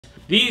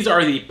These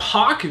are the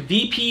POC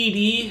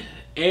VPD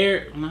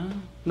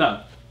POC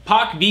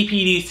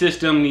VPD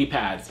system knee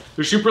pads.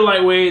 They're super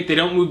lightweight. They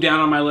don't move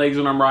down on my legs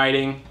when I'm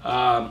riding.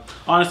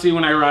 Honestly,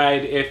 when I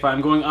ride, if I'm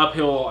going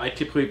uphill, I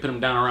typically put them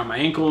down around my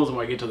ankles, and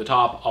when I get to the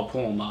top, I'll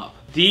pull them up.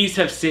 These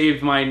have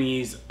saved my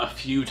knees a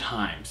few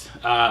times.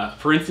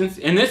 For instance,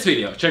 in this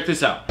video, check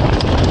this out.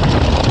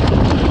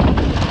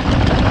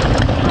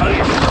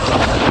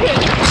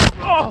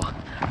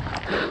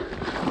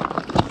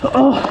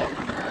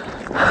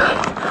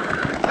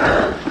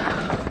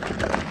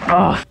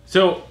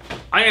 So,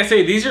 like I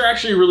say, these are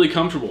actually really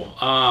comfortable.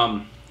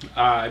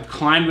 I've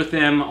climbed with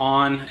them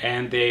on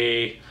and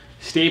they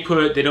stay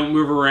put, they don't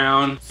move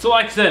around. So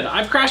like I said,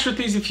 I've crashed with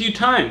these a few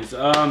times.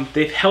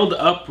 They've held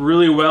up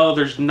really well.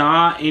 There's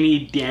not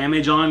any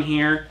damage on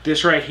here.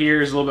 This right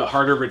here is a little bit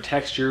harder of a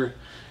texture.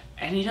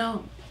 And you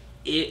know,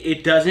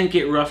 it doesn't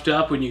get roughed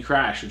up when you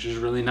crash, which is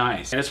really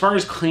nice. And as far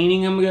as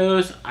cleaning them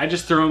goes, I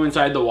just throw them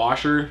inside the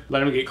washer,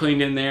 let them get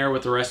cleaned in there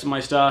with the rest of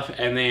my stuff,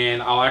 and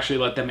then I'll actually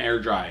let them air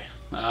dry.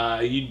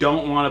 You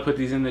don't want to put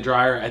these in the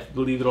dryer. I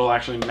believe it'll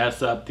actually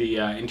mess up the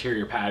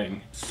interior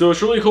padding. So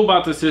what's really cool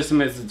about the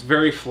system is it's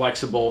very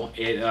flexible.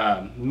 It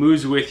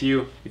moves with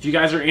you. If you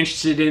guys are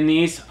interested in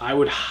these, I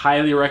would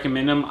highly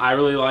recommend them. I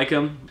really like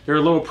them. They're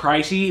a little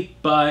pricey,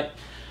 but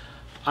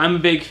I'm a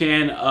big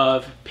fan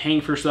of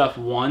paying for stuff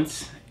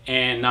once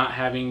and not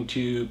having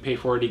to pay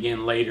for it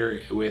again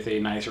later with a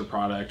nicer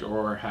product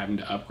or having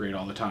to upgrade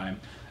all the time.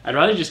 I'd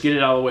rather just get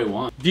it out of the way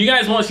once. If you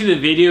guys want to see the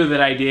video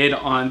that I did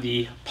on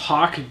the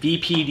POC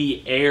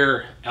VPD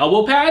Air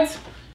elbow pads,